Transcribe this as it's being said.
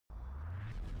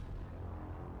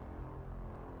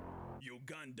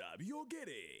Uganda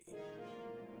byogere.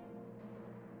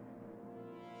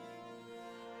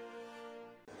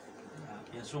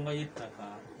 Ensonga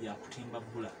y'ettaka ya kutimba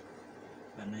bbula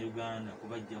Bannayuganda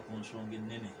kubajja ku nsonga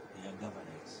ennene eya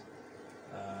governance.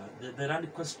 The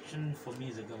land question for me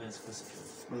is a governance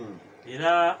question.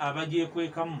 Era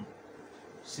abagyekwekamu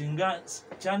singa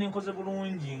kyani nkoze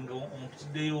bulungi nga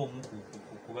ompitiddeyo omu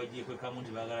ku bagyekwekamu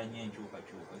nti baagala nnyo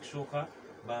enkyukakyuka. Ekisooka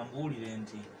bambuulire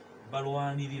nti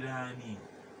balwanirira ani.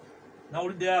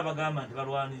 Nawuliddeyo abagamba nti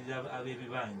balwanirira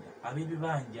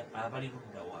ab'ebibanja abali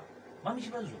ludda wa. Mami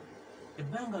kibazo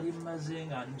ebbanga lyemmaze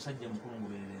nga ndi musajja mukulu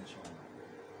ngoberera ensonga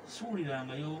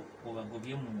siwulirangayo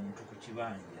bwebagobye muntu ku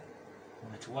kibanja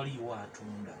nga tewaliwo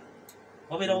atunda.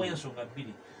 Wabeerawo ensonga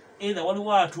bbiri, either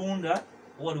waliwo atunda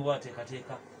waliwo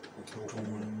ateekateeka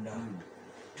okutunda.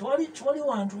 Tewali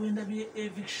wantu wendabye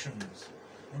evictions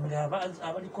nga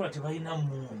abalikola tebalina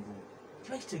mundu.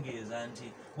 Kiba kitegeeza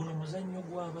nti guno muzannyo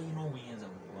gw'abalina obuyinza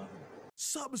mu ggwanga.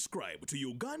 Subscribe to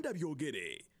Uganda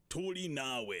byogere. Tuli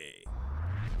naawe.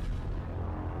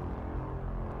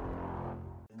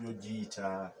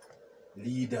 Nyogiyita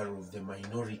leader of the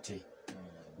minority.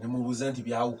 Nemubuuza nti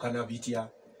byawukana bitya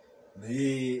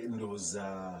naye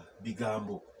ndowooza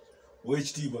bigambo.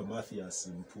 Oweekitiibwa Mathias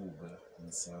Mpuuga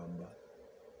Nsamba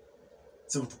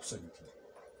sebo tukusanyukira.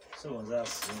 Sebo nze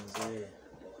asinze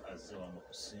azze wano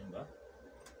kusimba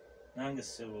nange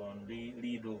sebo ndi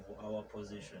lead of our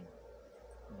position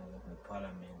mu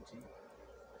parliament.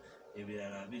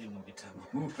 Ebirala biri mu bitabo.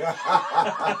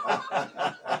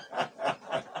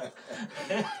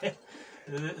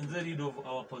 The lead of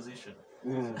our position.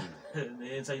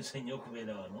 Naye nsanyusa nnyo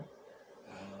okubeera wano.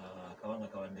 Akabanga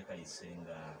kabadde kayise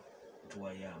nga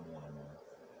tuwayaamu wano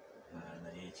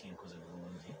naye ekinkoze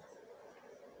bulungi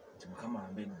nti Mukama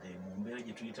ambedde mu mbeera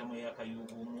gye tuyitamu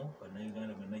ey'akayuuguumu.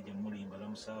 Bannayuganda bonna gye muli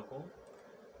mbalamusaako.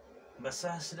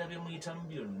 Mbasaasira bye muyitamu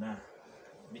byonna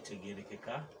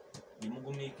bitegeerekeka, bye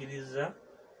mugumiikiriza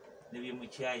ne bye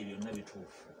mukyayi byonna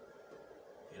bituufu.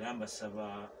 Era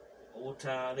mbasaba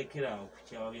obutalekera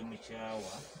okukyawa bye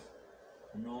mukyawa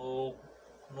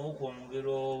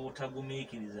n'okwongera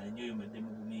obutagumiikiriza nnyo oyo madde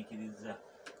mugumiikiriza.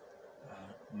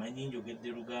 Manyi njogedde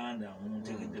Luganda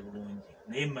muntegedde bulungi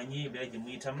naye mmanyi embeera gye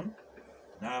muyitamu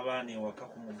n'abaana ewaka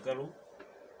ku muggalo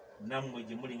nammwe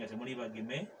gye muli nga temuli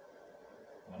bageme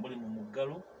nga muli mu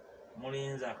muggalo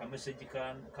mulinze akameseji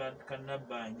ka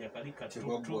nabbanja kali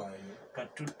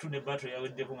katuttu ne bato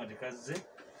yaweddeko nga tekazze.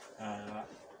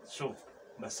 So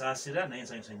basaasira naye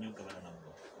nsanyusa nnyo okugabana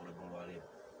nammwe olugero lwaleero.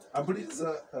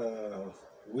 Ampuliriza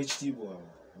Oweekitiibwa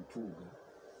Mpuuga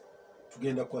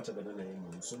tugenda kukwatagana naye mu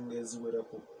nsonga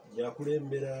eziwerako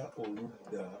yakulembera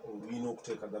oludda olulina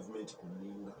okuteeka gavumenti ku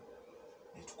nninga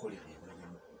etukolera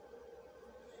emirimu.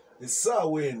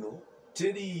 Essaawa eno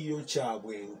teriiyo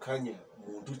kyabwenkanya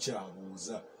muntu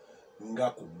kyabuuza nga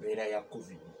ku mbeera ya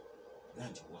COVID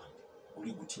nti wange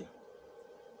guli gutya.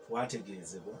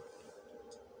 Twategeezebwa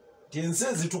nti ensi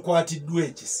ezitukwatiddwa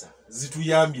ekisa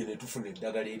zituyambye ne tufuna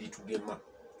eddagala eritugema.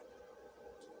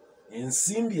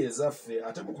 Ensimbi ezaffe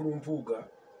ate mukulu Mpuuga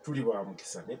tuli ba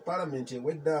mukisa ne palamenti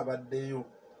ewedde abaddeyo.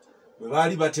 Bwe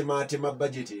baali batemaatema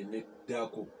bajeti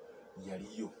eneddako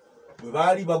yaliyo. Bwe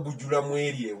baali bagujula mu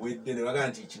eri ewedde ne bagaa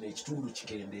nti kino ekitundu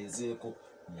kikendeezeeko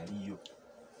yaliyo.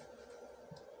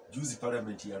 Juzi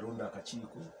palamenti yalonda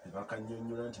akakiiko ne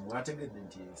bakannyonnyola nti mwategedde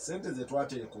nti sente ze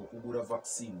twateeka okugula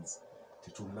vaccines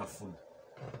tetunnafuna.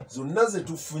 Zonna ze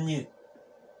tufunye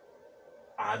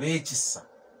ab'ekisa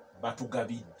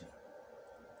batugabidde.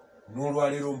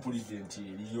 N'olwaleero mpulidde nti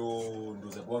eriyo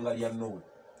ndooza ggwanga lya Norway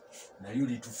nalyo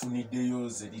litufuniddeyo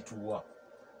ze lituwa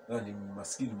nti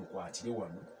masikini mukwatire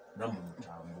wano nammwe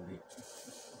mutambule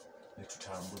ne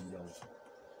tutambulirawo.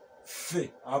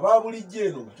 Ffe abaabulijjo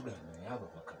eno nga tugamba naye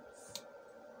ababaka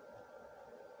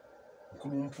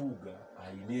mukulu Mpuuga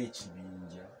alina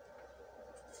ekibinja,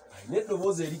 alina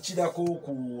eddoboozi erikirako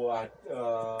ku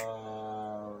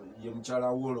ye mukyala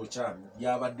Wolo Kyami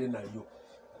lyabadde nalyo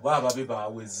kuba ababe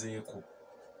baawezeeko.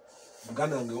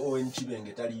 Muganange Owen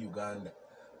Kibenge tali Uganda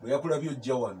bwe yakulabye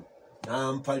ojja wano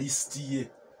n'ampa lisiti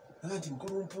ye nti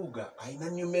mukulu Mpuuga alina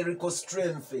numerical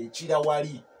strength ekira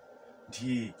wali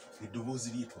nti eddoboozi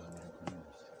lyetwagala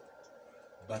kulungi.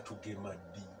 Batugema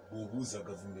ddi? Bw'obuuza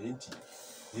gavumenti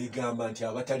egamba nti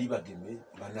abatali bageme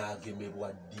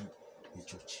banaagemebwa ddi?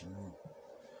 Ekyo kimu.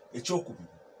 Ekyokubiri,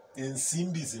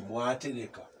 ensimbi ze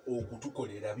mwatereka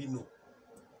okutukolera bino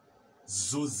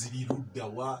zo ziri ludda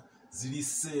wa? Ziri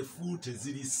seefu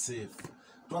teziri seefu?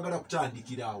 Twagala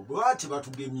kutandikira awo. Bwe bati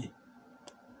batugemye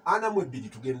ana mu ebbiri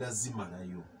tugenda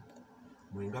zimalayo.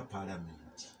 Mwenga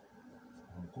palamenti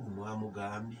omukulu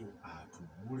mwamugambye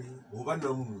atugule oba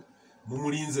nammwe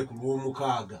mumulinze ku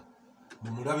lw'omukaaga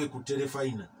mumulabe ku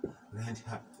terefayina nti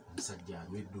omusajja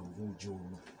anywedde obuugi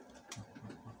ono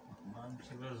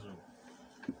kibazo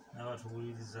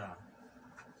n'abatuwuliriza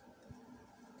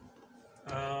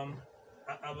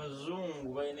abazungu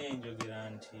balina enjogera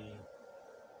nti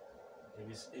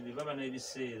ebibaba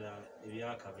n'ebiseera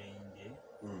ebyakabenje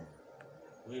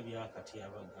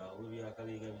weebyakatyabaga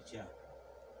weebyakaleega bitya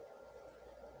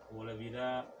olabira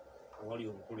awali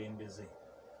obukulembeze.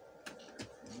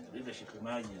 Leadership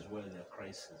emerges where there are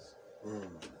crises.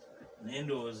 Naye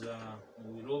ndowooza mu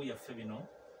biro byaffe bino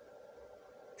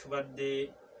tubadde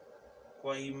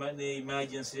ne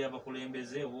emergency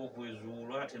y'abakulembeze oba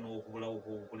okwezuulwa ate n'okubulawo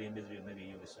kw'obukulembeze byonna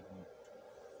byeyolesemu.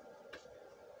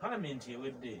 Palamenti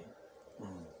ewedde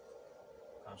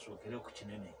kansookere ku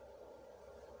kinene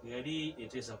yali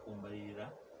eteesa kumbalirira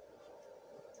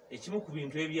ekimu ku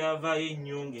bintu ebyavaayo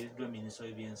ennyo ng'eriddwa minisita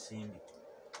w'ebyensimbi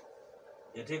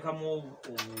yateekamu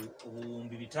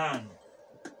obuwumbi 5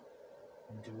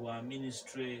 nti bwa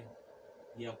ministry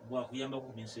bwakuyamba ku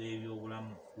minisitule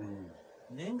y'ebyobulamu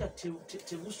naye nga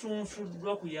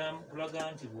tebusunsuddwa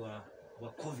kulaga nti bwa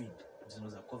covid zino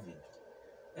za covid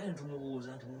era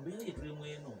netumubuuza nti mu mbeera gye tulimu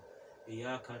eno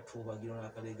eyakatuubagiro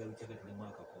n'akaleega bikyake tulimu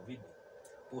aka covid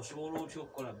osobola otya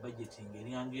okukola budgeti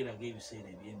ng'eryangaeraga ebiseera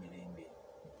eby'emirembe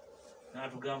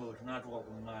n'atugamba bwe tunaatuuka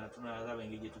ku ŋŋaala tunalaba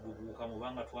engeri gye tugubuukamu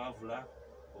obanga twavula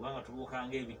obanga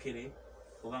tubuukanga ebikere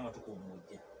obanga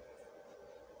tukongojja.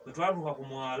 Bwe twatuuka ku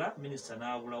mwala minisita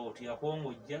n'abulawo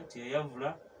tiyakongojja tiyayavula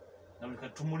nabuli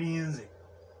kati tumulinze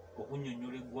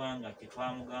okunnyonnyola eggwanga kye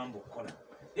twamugamba okukola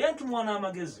era ntumuwa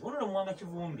n'amagezi. Wano Muwanga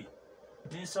Kivumbi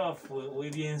minisita waffe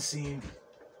ow'ebyensimbi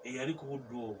eyali ku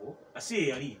budde obwo asi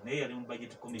eyali naye yali mu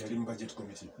budget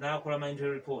committee n'akola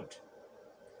monetary report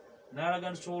n'alaga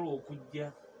ntusobola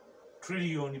okujja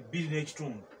trillion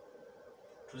 2.5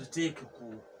 tuziteeke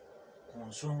ku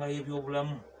nsonga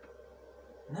y'ebyobulamu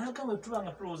n'agamba tuba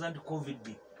nga tulowooza nti covid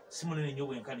si munene nnyo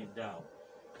bwenkanidde awo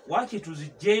waaki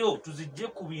tuzijje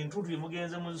ku bintu bye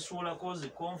mugenze muzisuulako zi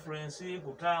conference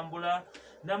kutambula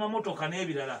n'amamotoka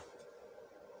n'ebirala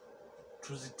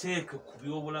tuziteeke ku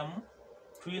byobulamu.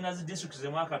 Tulina zi district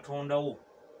zemu akatondawo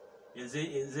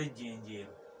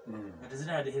ez'ejjenjeero nga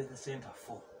tezina the health center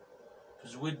 4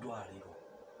 tuziwe eddwaliro.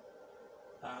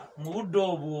 Mu budde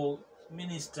obwo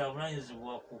minisita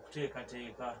avunanyizibwa ku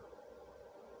kuteekateeka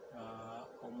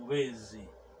omubeezi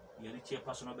yali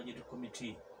chairperson budget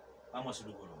committee Amos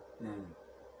Lugolo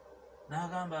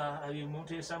n'agamba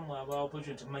abimuteesamu aba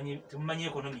opposition temumanyi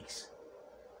economics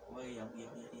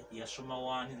yasoma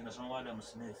wani zinasoma Adam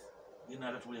Smith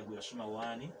n'atatubulya gwe yasoma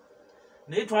wani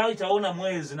naye twayitawo na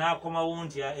mwezi n'akomawo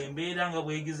nti embeera nga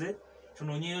bwegize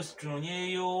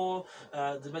tunonyeeyo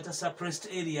zibata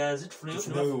suppressed areas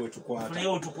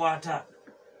tufuneyo wetukwata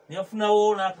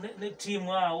neyafunawo ne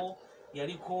tiimu awo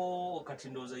yaliko kati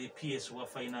ndowooza ye PS wa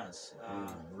finance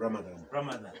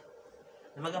Ramadan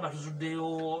nebagamba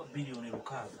tuzuddeyo biliyoni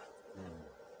 600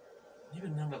 niyo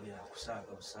byonna nga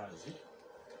byakusaaga busaazi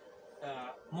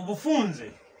mu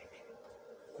bufunze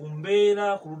ku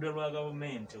mbeera ku ludda lwa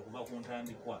gavumenti okuva ku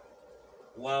ntandikwa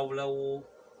waawulawo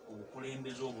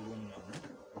obukulembeze obulungamu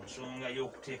ku nsonga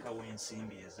y'okuteekawo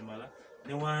ensimbi ezimala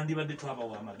newandibadde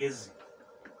twabawa amagezi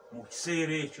mu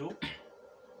kiseera ekyo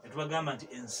netubagamba nti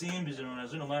ensimbi zino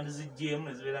nazino mwandiziggyemu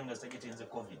nezibeera nga zitagetenze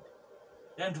covid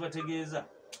era nitubategeeza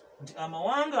nti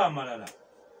amawanga amalala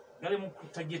gali mu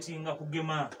kutagetinga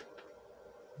kugema.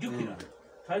 Jjukira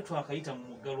twali twakayita mu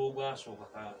muggalo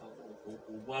ogwasooka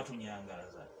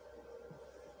ogwatunyangalaza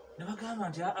nebagamba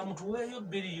nti mutuweeyo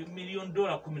miliyoni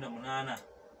 $18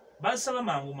 bazisaba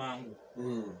mangu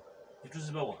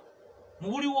netuzibawa mu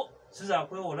buliwo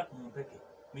sizakwewola mu mpeke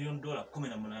miliyoni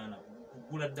 $18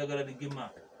 kugula ddagala ligema.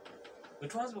 Bwe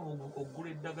twaziba okugula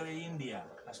eddagala e India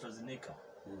AstraZeneca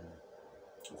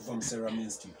okuva mu Serum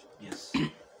Institute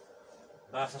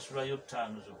basasulayo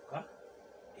 5 zokka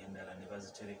endala ne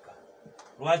bazitereka.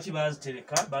 Lwaki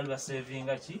bazitereka? Baali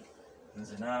basevinga ki?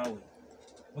 Nze naawe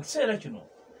mu kiseera kino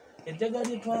eddagala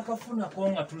lye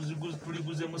twakafunako nga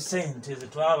tuliguze mu ssente ze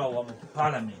twabawa mu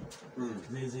palamenti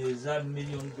zeza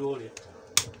 $1,000,000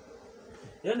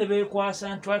 era ne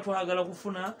beekwasa nti twagala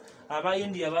kufuna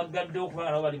abaindiya baggaddewo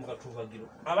kubanga nabo bali mu katuubagiro.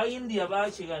 Abaindiya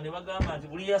bakiga ne bagamba nti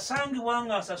buli yasangibwa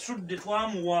nga asasudde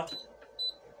twamuwa.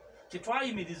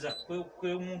 Kyetwayimiriza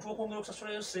kwe muntu okwongera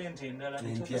okusasulayo ssente endala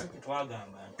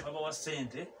kyetwagamba nti twabawa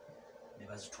ssente ne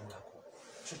bazituulako.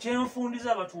 So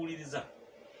kyenfundiza abatuwuliriza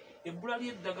ebbula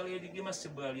ly'eddagala erigema si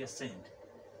bbula lya ssente,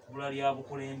 bbula lya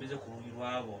bukulembeze ku luuyi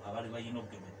lwabo abali balina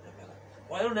okugema eddagala.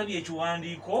 Waliwo nabyo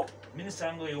ekiwandiiko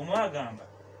minisita nga oyo omwagamba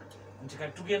nti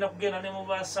kati tugenda ne mu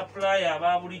basupplya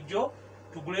aba bulijjo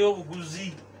tuguleyo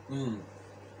obuguzi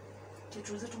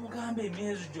tetuze tumugambe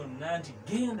emyezi gyonna nti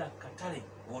genda katale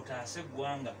otaase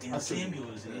eggwanga ensimbi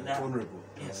ozirina.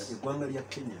 Eggwanga lya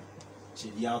Kenya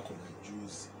kyeryakola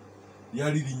juzi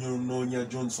lyali linyonoonya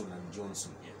Johnson and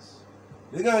Johnson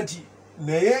lega nti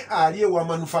naye ali ewa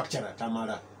manufacturer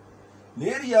tamala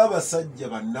naye eriyo abasajja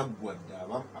bannaggwadde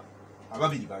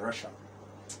ababiri ba Russia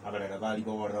abalala baali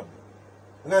bawarabu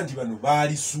lega nti bano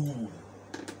baali suubula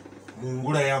mu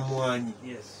ngula ya mwanyi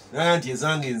naye nti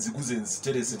ezange enziguze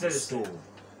nziterese mu store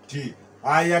ti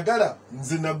ayagala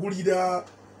nze nagulira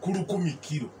ku 10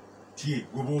 kilo ti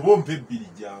gwe bw'oba ompa 2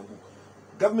 jangu.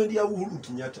 Gavumenti ya Uhuru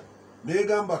Kenyatta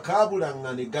negamba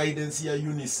kabulanga ne guidance ya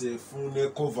UNICEF ne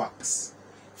COVAX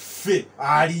fe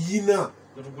aliyina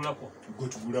gwe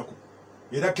tugulako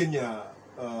era Kenya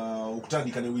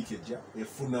okutandika ne wiiki ejja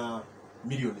efuna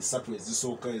milioni 3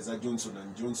 ezisooka eza Johnson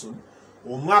and Johnson.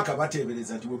 Omwaka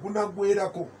bateebereza nti bwe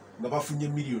gunaggwerako nga bafunye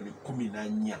milioni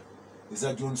 14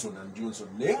 eza Johnson and Johnson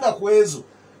naye nga ku ezo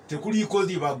tekuliiko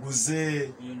li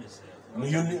baguze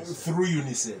through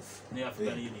UNICEF.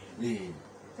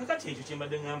 Kakati ekyo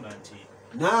kyembadde ngamba nti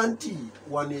nanti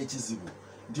wano ekizibu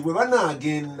nti bwe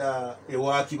banaagenda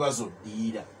ewa Kibazo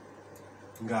ddiira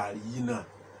ng'aliyina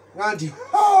nga nti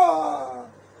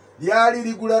lyali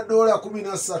ligula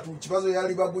 $13 Kibazo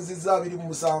yali baguzizza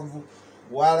 27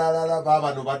 walalala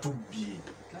baabano batubbye.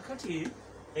 Kakati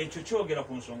ekyo kyogera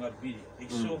ku nsonga bbiri.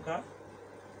 Ekisooka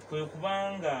kwe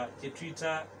kubanga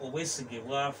kyetuyita obwesige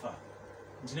bwafa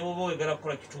nti ne bwoba oyagala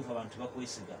kukola kituufu abantu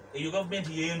bakwesiga. Eyo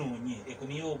gavumenti yeenoonye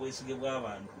ekomyewo obwesige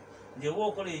bw'abantu nti oba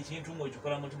okola ekintu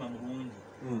ng'okikola mutima mulungi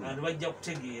abantu bajja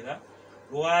kutegeera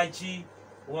lwaki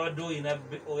wadde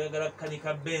oyagala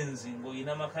kukanika benzi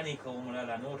ng'olina makanika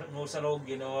omulala n'osalawo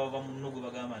okugenda wava munno gwe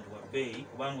bagamba nti wa bbeeyi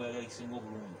kubanga oyagala ekisinga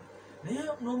obulungi. Naye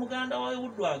n'omuganda wa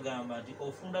Ewuddu agamba nti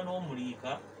ofunda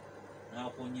n'omuliika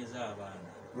n'akonyeza abaana.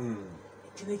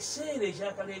 Kino ekiseera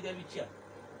ekyakaleega bikya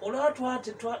olwa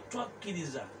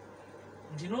twakkiriza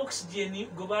nti n'okisigeni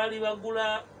gwe baali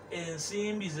bagula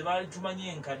ensimbi ze baali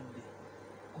tumanye enkadde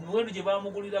ku miwendo gye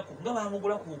baamugulirako nga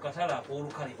baamugula ku katale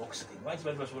ak'olukale okisigeni lwaki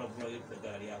baali basobola kugulayo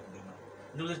eddagala lyakugema.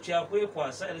 Ndowooza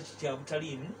kyakwekwasa era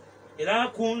kikyabutaliimu era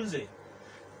kunze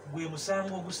gwe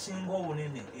musango ogusinga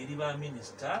obunene eri ba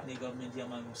minisita ne gavumenti ya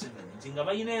Mwami Museveni nti nga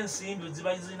balina ensimbi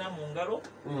zibazina mu ngalo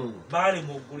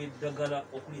baalema okugula eddagala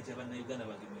okuleeta bannayuganda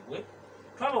bagemebwe.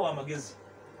 Twabawa amagezi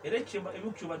era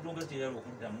ebimu kyobadde onga kyeyala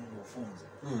okuddamu ng'ofunze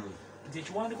nti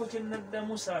ekiwandiiko kye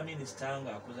naddamu Ssaabaminisita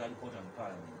ng'akoze alipoota mu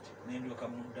Paalamenti n'endyoka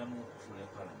muddamu okufuula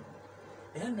Paalamenti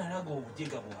era nalaga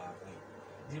obujega bwabwe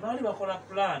nti baali bakola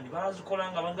pulaani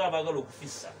baazikola nga baagala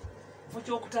okufissa kifo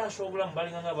ky'okutaasa obulamu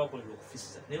balinga nga bakolera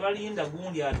okufissa ne balinda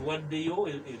gundi atuwaddeyo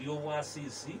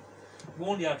ery'obwasiisi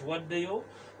gundi atuwaddeyo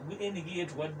NG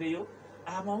etuwaddeyo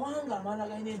amawanga amalala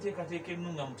galina enteekateeka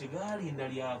ennungamu tegaalinda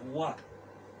lyabuwa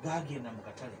gagenda mu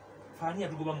katale faani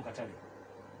yatugoba mu katale.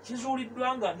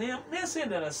 Kizuuliddwa nga n'ensi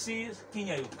endala si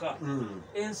Kenya yokka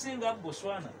ensi nga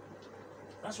Botswana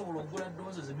basobola okugula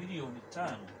doozi ez'emiliyoni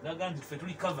 5 naga nti ffe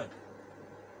tuli covered.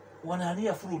 Wano ani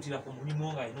yafulutira ku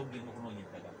mulimu nga alina okugenda okunoonya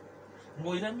eddagala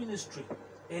ng'olina ministry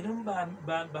erimu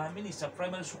baminisita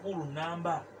primary school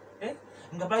namba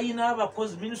nga balina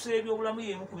abakozi minisitule y'ebyobulamu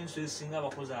y'emu ku minisitule ezisinga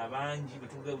abakozi abangi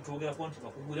betwogerako nti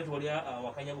bakugu era tewali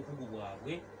awakanya bukugu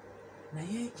bwabwe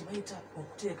naye kibayita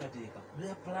okuteekateeka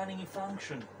their planning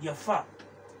function yafa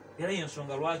era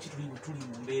y'ensonga lwaki tuli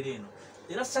mu mbeera eno.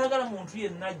 Era saagala muntu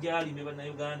yenna gy'alimbe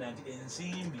bannayuganda nti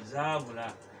ensimbi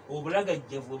zaabula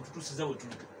obulagajjavu bwe bututuusiza bwe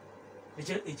tuli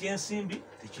ekyensimbi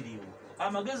tekiriiwo.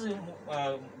 Amagezi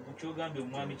mu kyogambye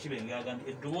omwami Kibenge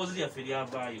agambye eddoboozi lyaffe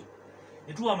lyavaayo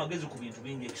ne tuwa amagezi ku bintu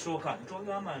bingi. Ekisooka ne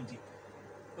tugamba nti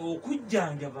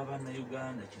okujjanjaba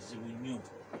bannayuganda kizibu nnyo.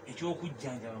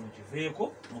 Ekyokujjanjaba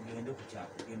mukiveeko mugende ku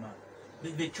kyakugema.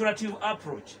 The curative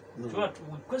approach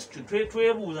question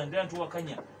twebuuza ndera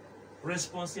ntuwakanya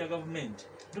response ya gavumenti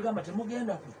tugamba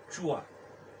temugenda kucwa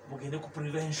mugende ku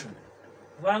prevention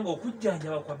kubanga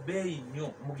okujjanjaba kwa bbeeyi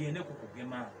nnyo mugende ku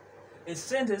kugema.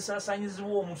 Essente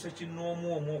ezisaasaanyizibwa omuntu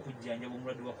ekinnoomu omu okujjanjaba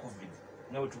omulwadde wa covid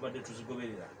nga bwe tubadde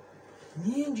tuzigoberera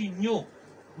nnyingi nnyo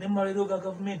ne mu malero ga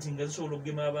gavumenti nga zisobola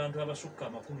okugema abantu abasukka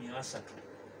 30.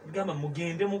 Gamba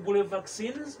mugende mugule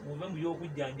vaccines muve mu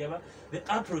by'okujjanjaba. The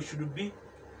approach should be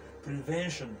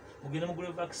prevention. Mugende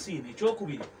mugule vaccine.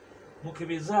 Ekyokubiri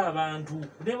mukebeze abantu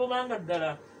ne bw'obanga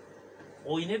ddala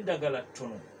olina eddagala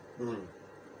ttono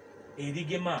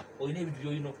erigema olina ebintu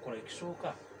by'olina okukola.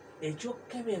 Ekisooka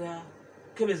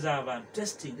ekyokukebeza abantu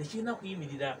testing tekirina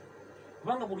kuyimirira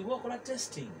kubanga buli bwokola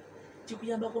testing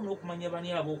kikuyambako n'okumanya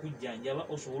bani ab'okujjanjaba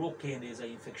osobole okukendeeza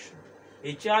infection.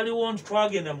 ekyaliwo nti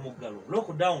twagenda mu muggalo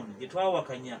lockdown gye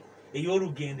twawakanya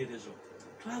ey'olugenderezo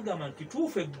twagamba nti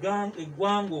tuufu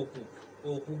eggwanga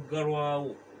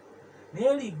okuggalwawo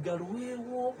naye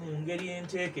liggalweewo mu ngeri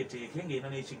enteeketeeke ng'erina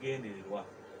n'ekigendererwa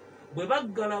bwe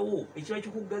baggalawo ekiba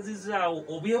kikuggazizaawo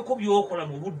obyeko by'okola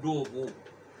mu budde obwo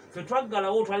ffe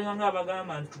twaggalawo twalinganga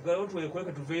abagamba nti tuggalawo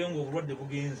twekweke tuveeyo ng'obulwadde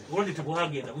bugenze obulwadde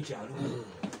tebwagenda bukyaliwo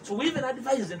so we even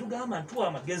advise tugamba nti tuwa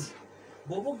amagezi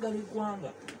bw'oba oggala eggwanga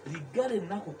liggala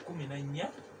ennaku 14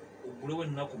 oggulewo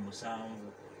ennaku 7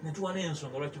 ne tuwa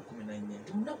n'ensonga lwaki 14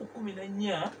 nti mu nnaku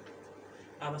 14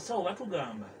 abasawo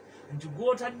batugamba nti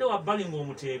gw'otadde wabbali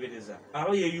ng'omuteebereza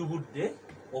aba yeeyubudde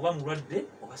oba mulwadde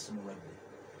oba si mulwadde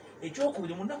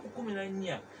ekyokubiri mu nnaku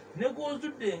 14 ne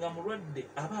gw'ozudde nga mulwadde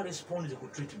aba arespondize ku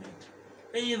treatment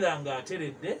either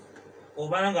ng'ateredde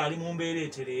oba ng'ali mu mbeera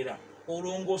etereera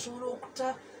olwo ng'osobola okuta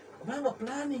kubanga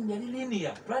planning yali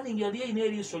linear planning yali eyina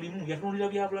eriiso limu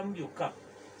yatunulira byabulamu byokka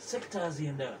sectors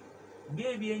endala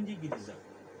ng'ebyenjigiriza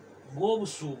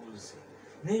ng'obusuubuzi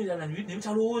n'ebirala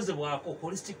nebitalowoozebwako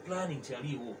holistic planning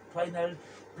kyaliiwo twalina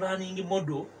planning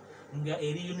model nga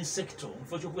eri unisector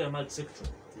mufo kyokubeera multisector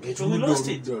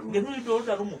ng'etunulidde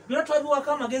oludda lumu byona twabiwako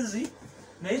amagezi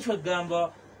naye twegamba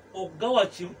okugawa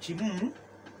kimu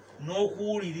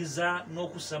n'okuwuliriza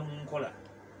n'okussa mu nkola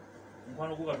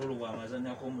mukwano gwo katolo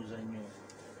bw'amazanyako omuzannyo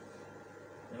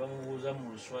ne bamubuuza mu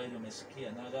luswayiri mesikia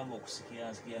n'agamba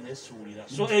okusikia nsikia nesuulira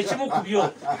so ekimu ku byo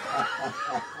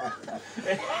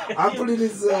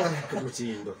ampuliriza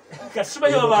mutindo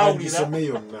kasibayo baawulira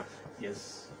yonna yes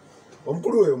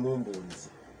omukulu we mumbuulizi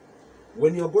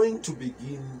when are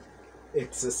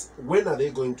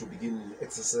they going to begin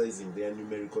exercising their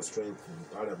numerical strength in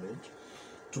parliament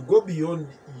to go beyond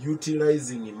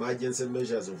utilizing emergency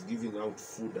measures of giving out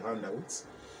food handouts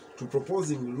to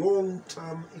proposing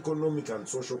long-term economic and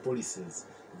social policies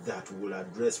that will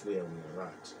address where we are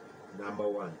at? Number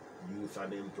 1, youth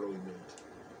unemployment.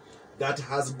 That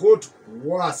has got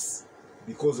worse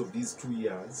because of these 2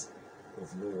 years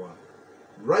of no work.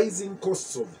 Rising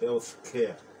costs of health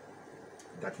care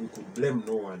that we could blame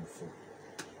no one for.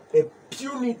 A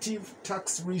punitive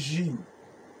tax regime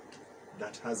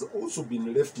that has also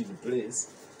been left in place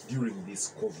during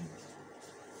this COVID,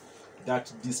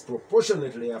 that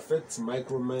disproportionately affects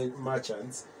micro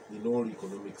merchants in all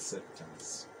economic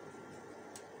sectors.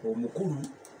 Omukulu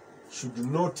should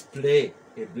not play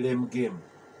a blame game.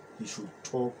 He should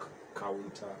talk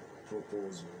counter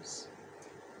proposals.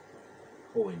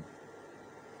 Owen.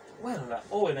 Well,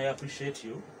 Owen, I appreciate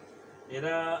you.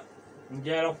 Era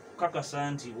njala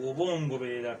kukakasa nti bw'oba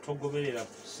ongoberera togoberera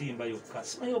simba yokka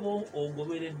simanyi oba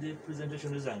ogoberedde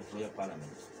presentation zange ku ya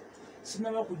parliament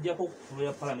sinaba kujjako ku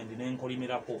ya parliament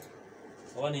n'enkolimirako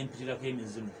oba n'empitirako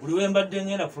emizimu buli we mbadde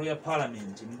ngenda ku ya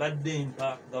parliament mbadde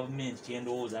mpa gavumenti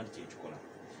kyendowooza nti kyekikola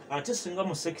ate singa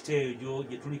mu sekita eyo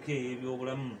gye tuliko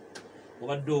ebyobulamu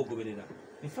obadde ogoberera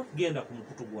infact genda ku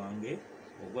mukutu gwange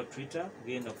ogwa Twitter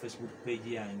genda ku Facebook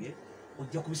page yange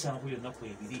ojja kubisangako byonna ku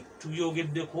ebiri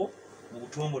tubyogeddeko mu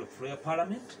butongole ku ya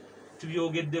parliament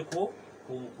tubyogeddeko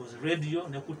ku radio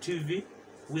ne ku TV.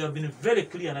 We have been very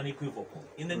clear and unequivocal.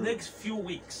 In the next few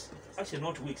weeks, actually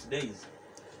not weeks, days,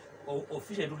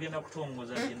 officially tugenda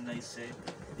kutongoza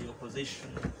the opposition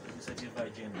initiative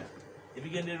agenda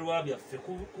ebigendererwa byaffe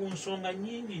ku nsonga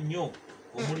nyingi nnyo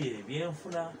omuli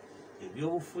ebyenfuna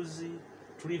ebyobufuzi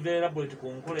tuli vulnerable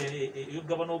ku nkola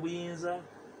ey'okugabana obuyinza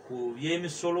ku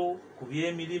by'emisolo ku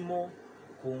by'emirimu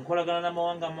ku nkolagana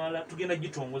n'amawanga amalala tugenda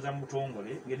gitongoza mu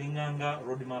butongole ng'eringanga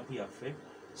roadmap yaffe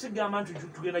sigamba nti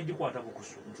tugenda gikwata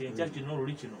bukusu nti enkya kino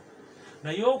oluli kino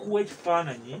naye okuwa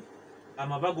ekifaananyi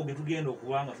amabago ge tugenda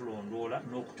okubanga tulondoola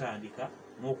n'okutandika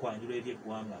n'okwanjula eri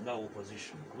eggwanga nga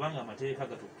opposition kubanga amateeka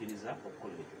gatukkiriza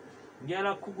okukolera ekyo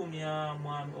njala kugumya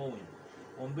mwami Owen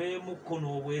ombeemuko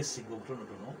n'obwesiga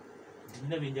obutonotono nti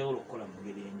nina byenjawulo okukola mu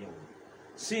ngeri enjawulo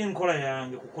si nkola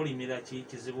yange kukolimira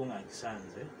kizibu nga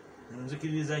nkisanze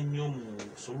nzikiririza nnyo mu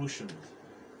solutions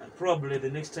and probably the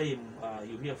next time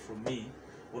you hear from me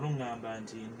olungamba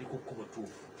nti ndi ku kkubo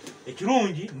tuufu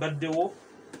ekirungi mbaddewo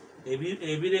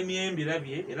ebiremye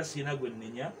embirabye era sirina gwe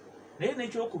nnenya naye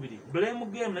n'ekyokubiri blame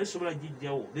game naye sobola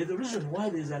gijjawo there's a reason why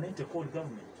there is an anti-code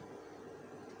government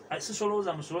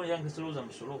sisolooza musolo yange sisolooza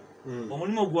musolo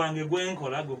omulimu gwange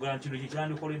gwenkola gwegaa nti kintu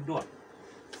kikyandikoleddwa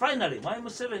finally mwami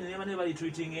Museveni ne bane bali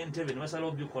tweeting Entebbe ne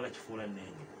basalawo byukola kifuula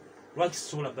nnenge lwaki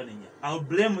sisobola banenya I'll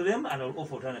blame them and I'll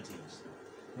offer alternatives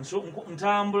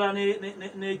ntambula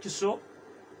n'ekiso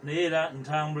naye era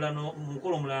ntambula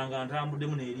mukolo mulanga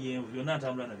ntambuddemu n'eryenvu byonna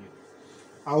ntambula nabyo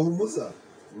awumuza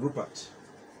Rupert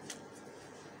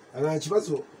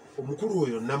kibazo omukulu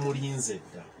oyo namulinze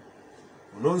dda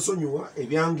nonsonyiwa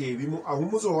ebyange ebimu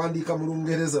ahumuza owandiika mu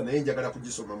Lungereza naye njagala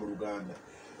kugisoma mu Luganda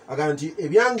aga nti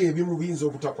ebyange ebimu biyinza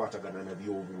obutakwatagana na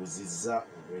by'obuuzizza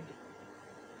already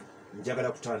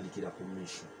njagala kutandikira ku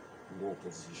mission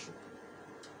ng'opposition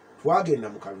twagenda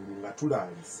mu kalulu nga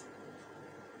tulaalise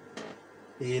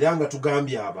era nga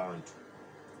tugambye abantu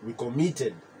we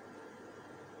committed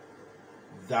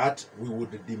that we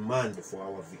would demand for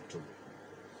our victory.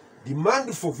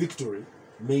 Demand for victory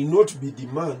may not be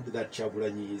demand that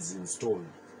Kyagulanyi is installed,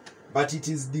 but it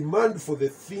is demand for the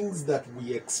things that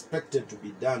we expected to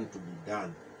be done,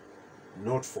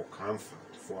 not for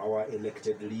comfort, for our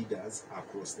elected leaders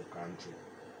across the country.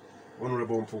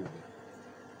 Honorable Mpuuga,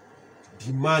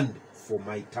 demand for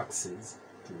my taxes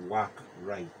to work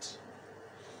right.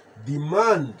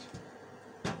 Demand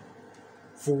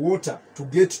for water to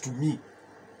get to me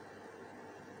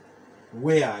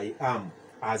where I am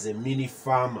as a mini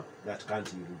farmer that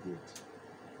can't irrigate.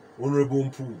 Honorable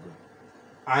Mpuuga,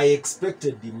 I expect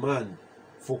a demand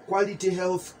for quality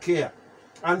health care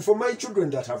and for my children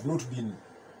that have not been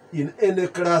in any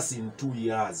class in 2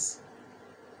 years.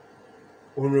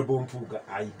 Honorable Mpuuga,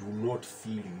 I do not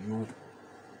feel you.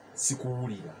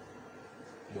 Sikuwulira.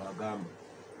 Bwagamba.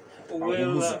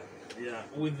 Well, yeah,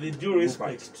 with the due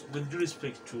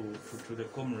respect to the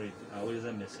comrade, what is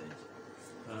the message?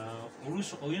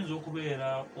 Oyinza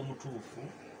okubeera omutuufu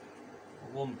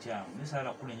oba omukyamu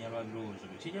nesala kulenya lwa birowoozo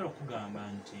byo kijala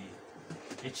okugamba nti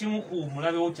ekimu ku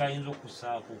mulabewo kyayinza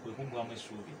okussaako kwe kuggwamu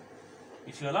essuubi.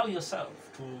 If you allow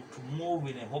yourself to move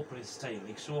in a hopeless style,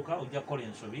 ekisooka ojja kukola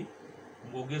ensobi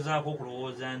ng'ogezaako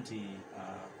okulowooza nti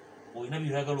olina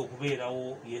by'oyagala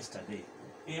okubeerawo yesterday.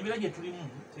 Embeera gye tulimu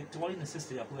tewali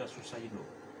necessity ya kubeera suicidal.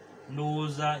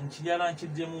 Ndowooza nkijala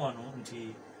nkiddemu wano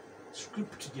nti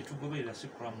script je tugoberera si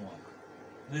cram work.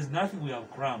 There's nothing we have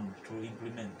crammed to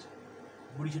implement.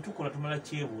 Buli kitukola tumala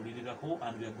kyebuulirirako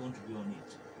and we are going to be on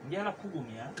it. Njala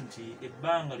kugumya nti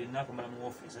ebbanga linnakumala mu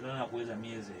office era nakuweza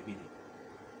myezi 2.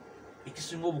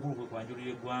 Ekisinga obukulu kwe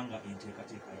kwanjulira eggwanga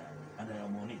enteekateeka yange and I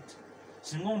am on it.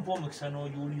 Singa ompa omukisa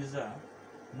n'ojuliza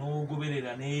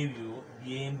n'ogoberera n'ebyo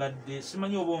byembadde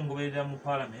simanyi oba ongoberera mu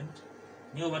parliament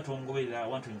naye oba tongoberera. I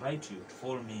want to invite you to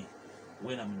follow me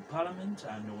when I'm in parliament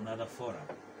and on other fora.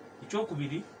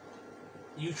 Ekyokubiri,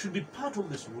 you should be part of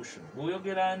the solution.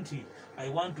 Bw'oyogera nti I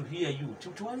want to hear you.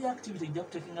 Tewali activity ejja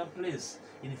taking up place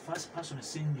in first person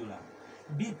singular.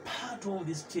 Be part of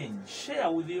this change. Share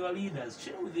with your leaders,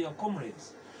 share with your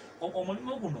comrades.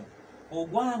 Omulimu guno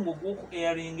ogwange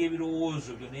ogw'oku-airinga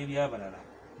ebirowoozo byo n'ebyabalala.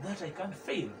 That I can't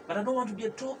fail, but I don't want to be a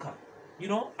talker. You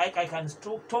know, I can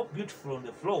talk beautiful on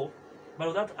the floor, but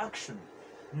without action.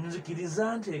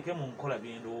 Nzikiriza nteeke mu nkola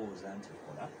bye ndowooza nti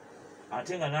kola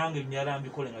ate nga nange ebimyala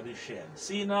mbikole nga bishared.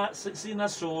 Sina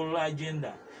sole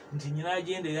agenda nti nyina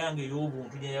agenda yange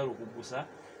ey'obuntu gyenyagala okuggusa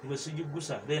bwe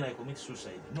sigiggusa then I commit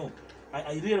suicide. No,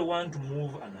 I really want to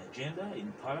move an agenda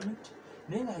in parliament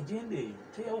naye nga agenda eyo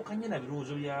teyawukanye na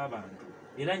birowoozo by'abantu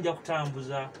era nja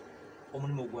kutambuza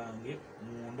omulimu gwange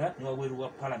munda ne wabweru wa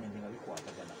parliament nga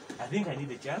bikwatagana. I think I need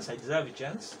a chance. I deserve a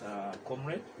chance.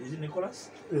 Comrade, is it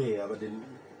Nicholas? Yeah, but then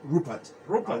Rupert.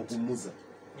 Ahumuza.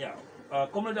 Yeah.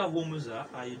 Comrade Ahumuza,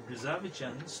 I deserve a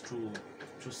chance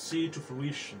to see to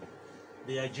fruition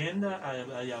the agenda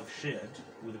I have shared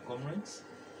with the comrades.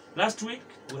 Last week,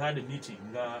 we had a meeting,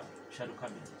 Shadow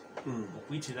Cabinet,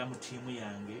 okuyitira mu team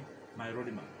yange, my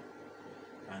roadmap.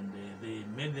 And they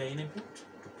made their input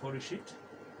to polish it.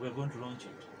 We are going to launch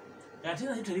it. Ate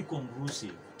naye teri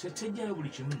conclusive. Tetejjayo buli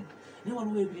kimu. Naye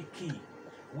waliwo ebiri key.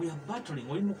 We are battling.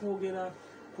 Oli mu kwogera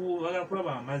bagala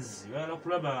kulaba amazzi, bagala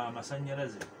kulaba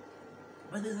amasannyalaze.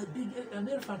 But there's an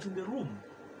elephant in the room.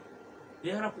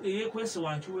 Eyekwese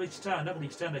wansi w'ekitanda, buli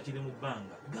kitanda kiri mu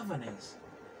bbanga. Governance.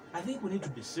 I think we need to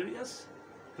be serious.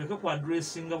 Tuleke ku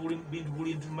addressinga bintu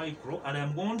buli micro, and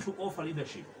I'm going to offer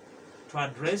leadership to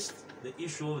address the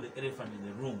issue of the elephant in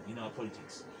the room in our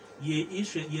politics. Ye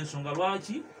issue y'ensonga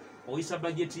lwaki oyisa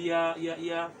budget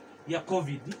ya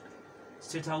COVID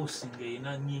state house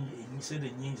ng'eyina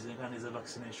emisede nyingi zenkana eza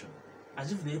vaccination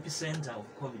as if the epicenter of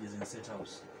COVID is in state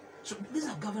house. So these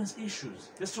are governance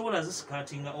issues. Let's all as this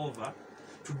cutting over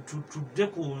to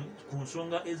ku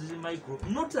nsonga eziri micro.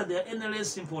 Not that they are any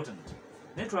less important.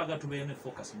 Netwaga to be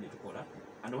focus in the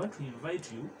and I want to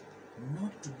invite you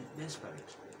not to be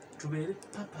desperate, to be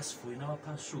purposeful in our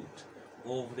pursuit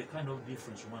of the kind of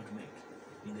difference we want to make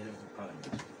in the elected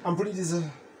parliament. Ampuliriza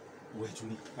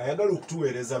wetuli ayagala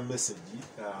okutuweereza message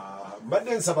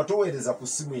mbadde nsaba toweereza ku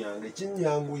ssimu yange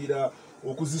kinyanguyira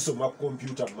okuzisoma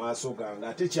computer maaso gange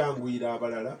ate kyanguyira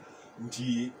abalala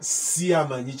nti si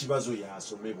amanyi kibazo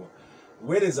yasomebwa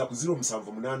weereza ku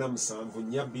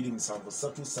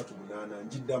 0787427338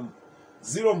 njiddamu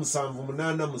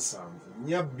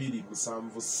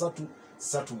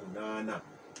 0787427338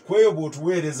 kweyo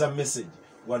bw'otuweereza message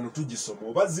wano tugisoma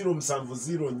oba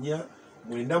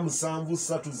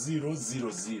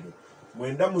 0704973000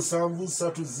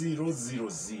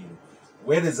 973000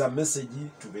 weereza message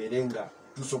tubeerenga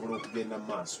tusobola okugenda mu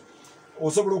maaso.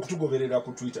 Osobola okutugoberera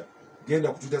ku Twitter,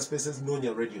 genda ku Twitter Spaces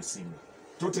noonya Radio Simba.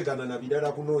 Totegana na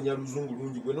bidala kunoonya luzungu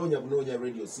lungi gwe noonya kunoonya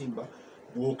Radio Simba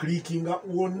bw'oklikinga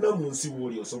wonna mu nsi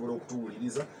w'oli osobola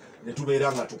okutuwuliriza ne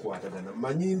tubeera nga tukwatagana.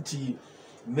 Mmanyi nti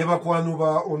ne bakwano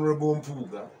ba Honorable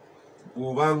Mpuuga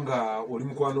bw'obanga oli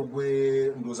mukwano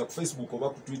gwe ndowooza ku Facebook oba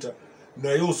ku Twitter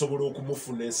naye osobola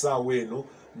okumufuna essaawa eno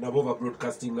nabo ba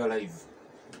broadcasting live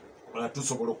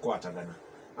tusobola okukwatagana.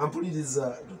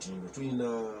 Ampuliriza Lutindo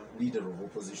tulina leader of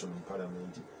opposition in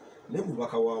parliament ne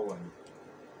mubaka wa wano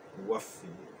waffe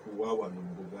wa wano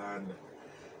mu Buganda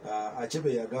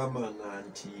Achebe yagambanga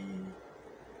nti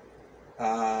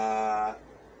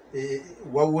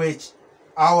wawech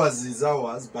ours is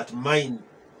ours but mine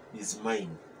is mine.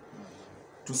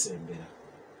 Tusembera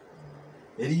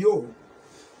eriyo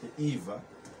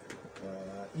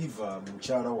Eva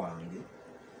mukyala wange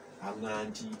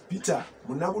anganti Peter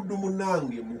munabuddu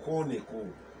munange mukoneko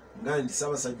nga ndi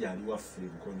Ssaabasajja ali waffe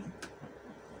nkoni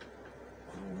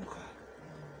kulumuka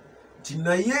nti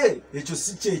naye ekyo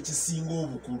si kye ekisinga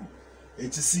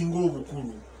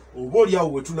obukulu oba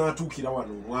oliawo we tunaatuukira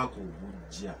wano omwaka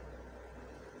ogujja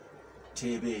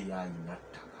teebeeyo alina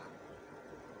ttaka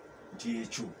nti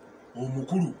ekyo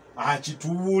omukulu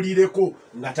akitubuulireko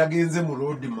nga tagenze mu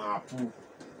road map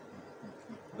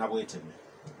nabweteme.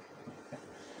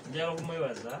 Njala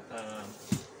kumwebaza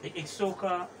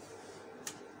ekisooka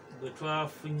bwe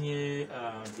twafunye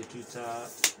gye tuyita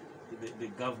the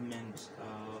government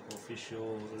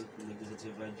official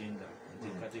legislative agenda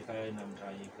enteekateeka yayo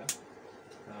namutayika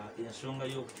ensonga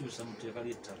y'okukyusa mu tteeka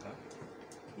ly'ettaka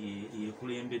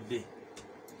yekulembedde.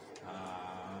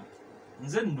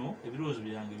 Nze nno ebirowoozo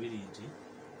byange biri nti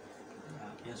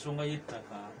ensonga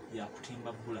y'ettaka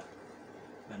yakutimba bbula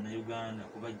bannayuganda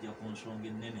kubajja ku nsonga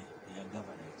ennene eya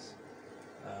governance.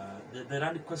 The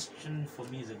land question for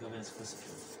me is a governance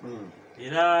question.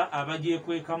 Era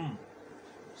abagyekwekamu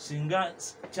singa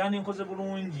kyani nkoze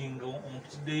bulungi nga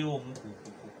ompitiddeyo omu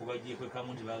ku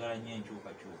bagyekwekamu nti baagala nnyo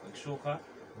enkyukakyuka. Ekisooka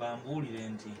bambuulire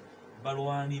nti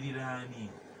balwanirira ani.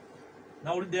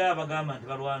 Nawuliddeyo abagamba nti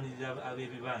balwanirira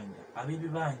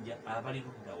ab'ebibanja abali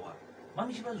ludda wa.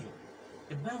 Mami kibazo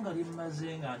ebbanga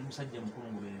lyemmaze nga ndi musajja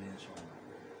mukulu ngoberera ensonga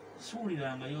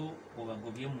siwulirangayo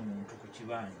obagobye muntu ku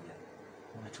kibanja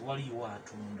nga tewaliwo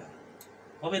atunda.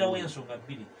 Wabeerawo ensonga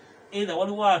bbiri, either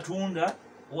waliwo atunda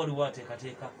waliwo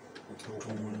ateekateeka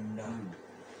okutunda.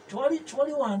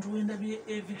 Tewali wantu wendabye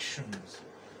evictions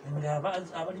nga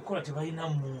abalikola tebalina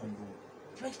mundu.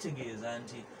 Kiba kitegeeza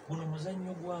nti buno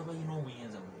muzannyo gw'abalina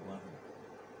obuyinza mu ggwanga.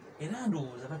 Era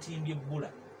ndowooza batimbye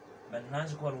ebbula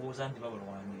bannansi ko balowooza nti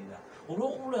babalwanirira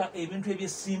olw'okubula ebintu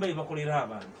eby'essimba bye bakolera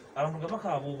abantu nga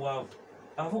bakaaba obwavu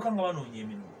abavubuka nga banoonya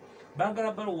emirimu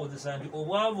baagala balowoozesa nti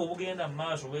obwavu obugenda mu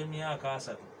maaso obw'emyaka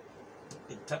 3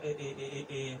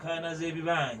 enkaayana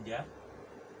z'ebibanja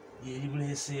byeri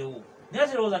buleeseewo. Naye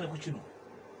ate lowooza ne ku kino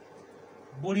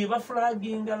buli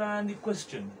bafulaginga land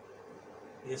question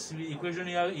equation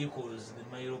yayo equals the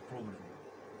Mailo problem.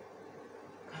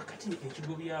 Kati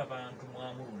ekigobya abantu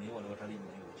mwamulu naye wali watali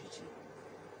Mailo kiki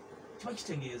kiba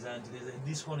kitegeeza nti there's a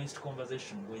dishonest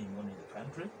conversation going on in the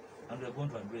country and we are going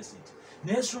to address it.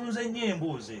 Nesunze nnyo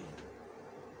emboozi eyo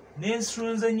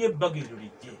nesunze nnyo ebbagiro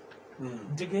lijje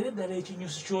ntegeere ddala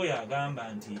ekinyusi kyoyo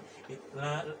agamba nti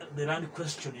the land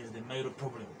question is the Mailo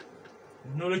problem.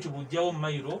 Nolwekyo bujjawo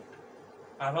Mailo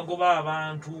abagoba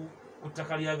abantu ku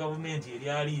ttaka lya gavumenti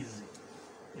eryaliizi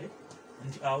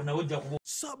nti awo nawe ojja kuba.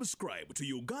 Subscribe to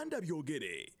Uganda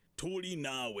Byogere. Tuli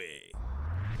nawe.